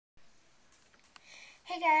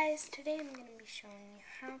Hey guys, today I'm going to be showing you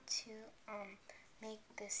how to make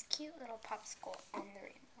this cute little popsicle on the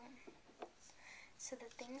rainbow. So the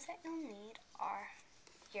things that you'll need are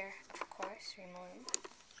your, of course, loom.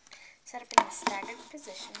 Set up in a staggered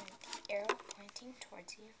position with the arrow pointing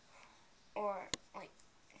towards you, or like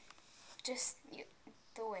just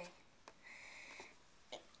the way.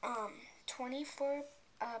 24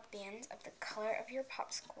 bands of the color of your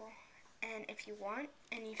popsicle. And if you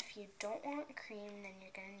don't want cream, then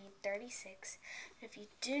you're going to need 36. If you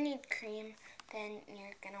do need cream, then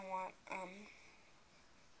you're going to want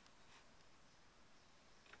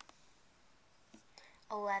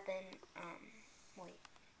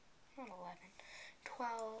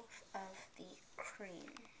 12 of the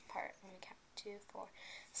cream part. Let me count. 2, 4,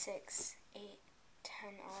 6, 8,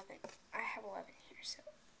 10, 11. I have 11 here, so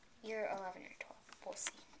you're 11 or 12. We'll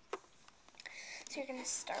see. So you're going to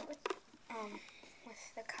start with the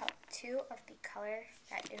two of the color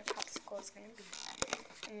that your popsicle is going to be,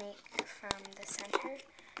 and make from the center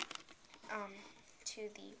to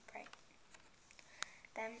the right.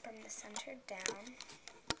 Then from the center down,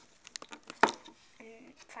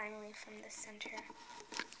 and finally from the center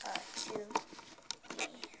to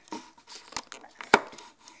the left.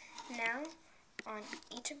 Now on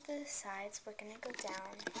each of the sides we're going to go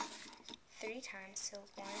down 3 times, so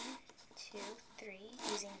 1, 2, 3,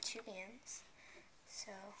 using 2 bands.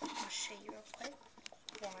 So I'll show you real quick.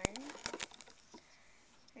 1,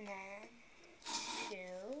 and then 2,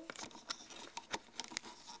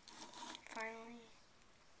 finally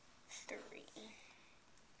 3.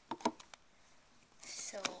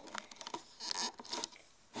 So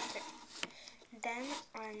 3. Then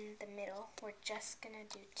on the middle, we're just gonna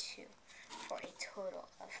do 2 for a total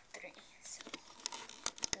of 3. So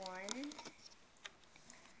 1,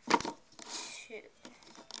 2.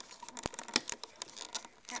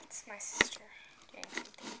 That's my sister doing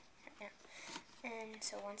something right now. And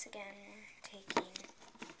so once again, we're taking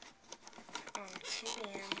 2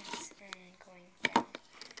 bands and going down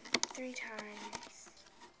 3 times.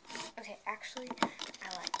 Okay, actually, I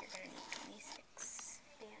lied. You're going to need 26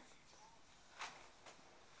 bands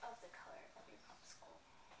of the color of your popsicle.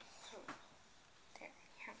 So, there we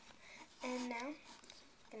have it. And now,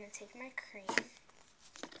 I'm going to take my cream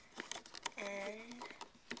and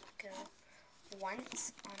go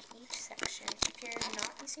once on each section. If you're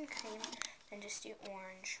not using cream, then just do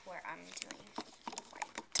orange where I'm doing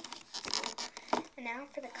white. And now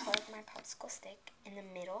for the color of my popsicle stick, in the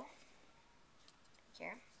middle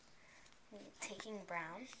here, I'm taking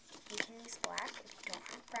brown. You can use black if you don't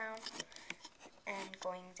have brown, and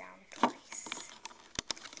going down twice.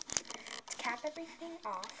 To cap everything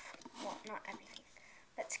off, well, not everything,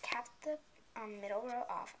 but to cap the middle row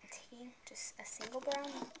off, I'm taking just a single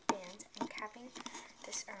brown band and capping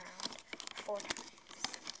this around 4 times.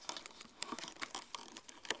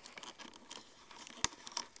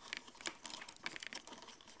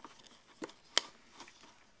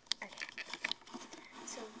 Okay,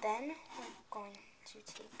 so then we're going to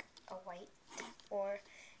take a white, or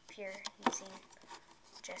if you're using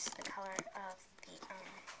just the color of the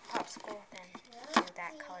popsicle, then do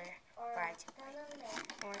that color where I do white.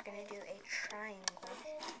 And we're going to do a triangle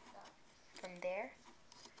from there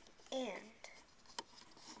and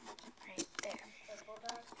right there.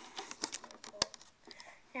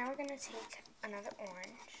 Now we're going to take another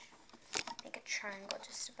orange, make a triangle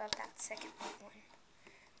just above that second white one,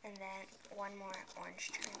 and then one more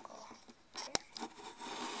orange triangle there.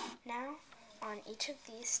 Now on each of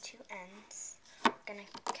these 2 ends, we're going to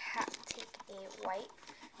take a white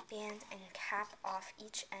band and cap off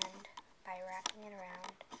each end by wrapping it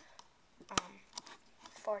around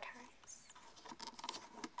 4 times.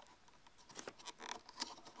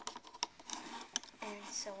 And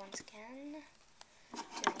so once again,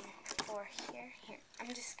 doing 4 here.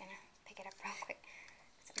 I'm just going to pick it up real quick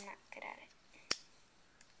because I'm not good at it.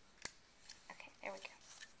 Okay, there we go.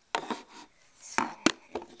 So,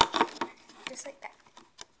 just like that.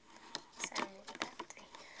 So I'm going to do that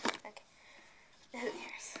 3. Okay.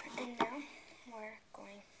 And now we're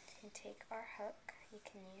going to take our hook. You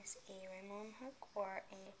can use a rainbow hook or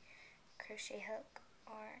a crochet hook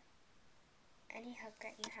or any hook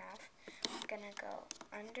that you have. I'm going to go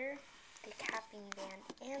under the capping band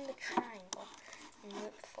and the triangle and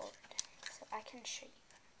move it forward. So I can show you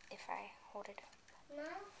if I hold it up.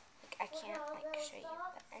 Like, I can't show you,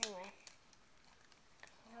 but anyway.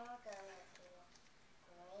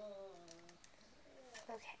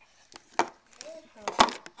 Okay.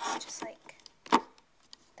 So just like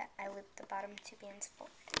that, I loop the bottom 2 bands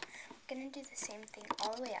forward. we're going to do the same thing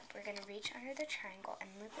all the way up. We're going to reach under the triangle and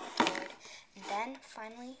loop it forward. And then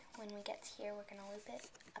finally, when we get to here, we're going to loop it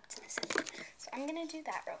up to the center. So I'm going to do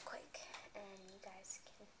that real quick, and you guys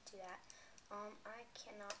can do that. I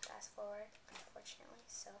cannot fast forward, unfortunately,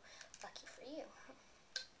 so lucky for you.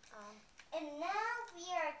 And now we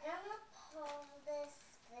are going to pull this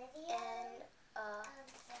video. And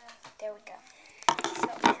there we go.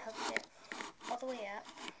 So I hooked it all the way up.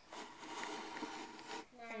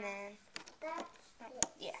 And then,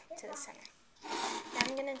 yeah, to the center. Now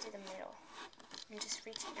I'm going to do the middle. I'm just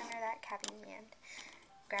reaching under that capping band,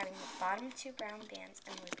 grabbing the bottom two brown bands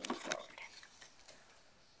and looping forward.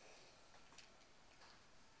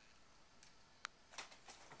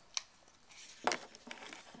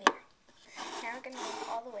 There. Now we're going to loop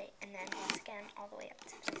all the way, and then once again, all the way up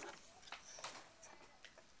to the middle. So,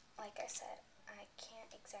 like I said, I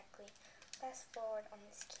can't exactly fast forward on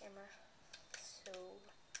this camera, so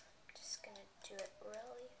I'm just going to do it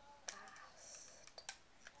really fast.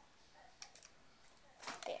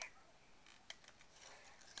 There.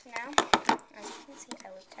 So now, as you can see, I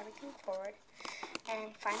looped everything forward,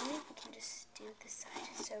 and finally we can just do this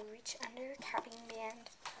side. So reach under the capping band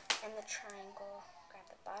and the triangle, grab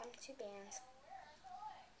the bottom two bands,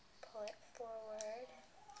 pull it forward,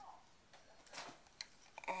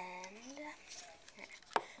 and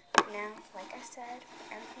now, like I said,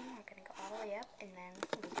 for everything, we're going to go all the way up and then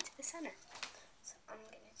loop to the center. So I'm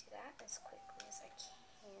going to do that as quickly as I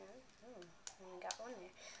can. I only got one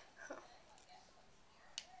there.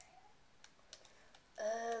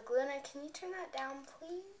 Glenna, can you turn that down,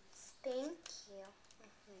 please? Thank you.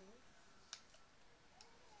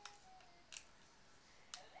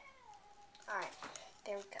 Alright,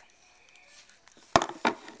 there we go.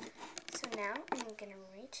 So now I'm going to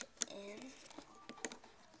reach in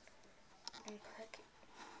and put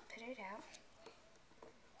it out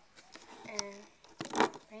and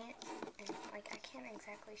bring it in. Like, I can't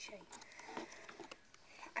exactly show you.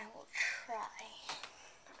 I will try.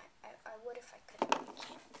 I would if I could, but I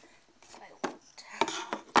can't if I won't.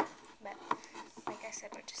 But, like I said,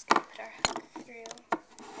 we're just going to put our hook through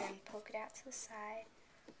and poke it out to the side.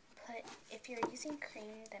 If you're using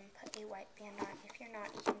cream, then put a white band on. If you're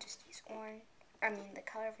not, you can just use the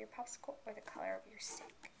color of your popsicle or the color of your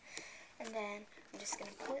stick. And then I'm just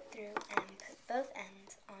going to pull it through and put both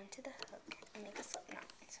ends onto the hook and make a slip knot.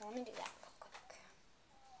 So let me do that real quick.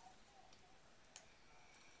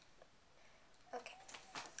 Okay,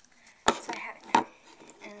 so I have it now,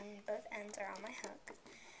 and both ends are on my hook.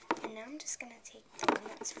 And now I'm just going to take the one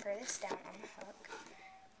that's furthest down on the hook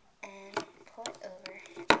and pull it over,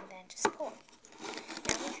 and then just pull.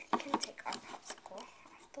 Now we can take our popsicle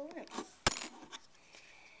off the loom.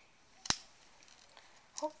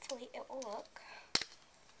 Hopefully it will look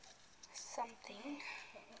something.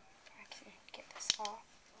 I can get this off.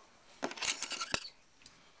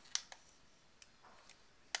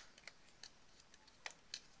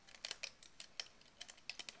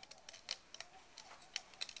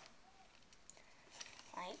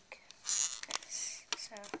 Like this.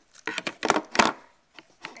 So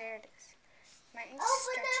there it is. Might need to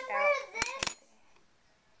stretch it out or something.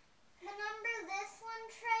 Remember this one,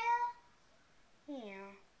 Treya? Yeah.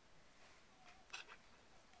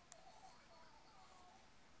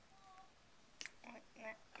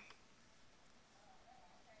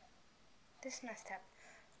 This messed up.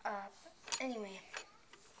 Anyway,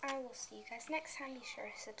 I will see you guys next time. Be sure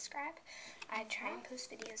to subscribe. I try and post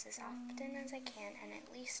videos as often as I can, and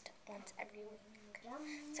at least once every week.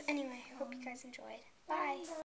 So anyway, hope you guys enjoyed. Bye!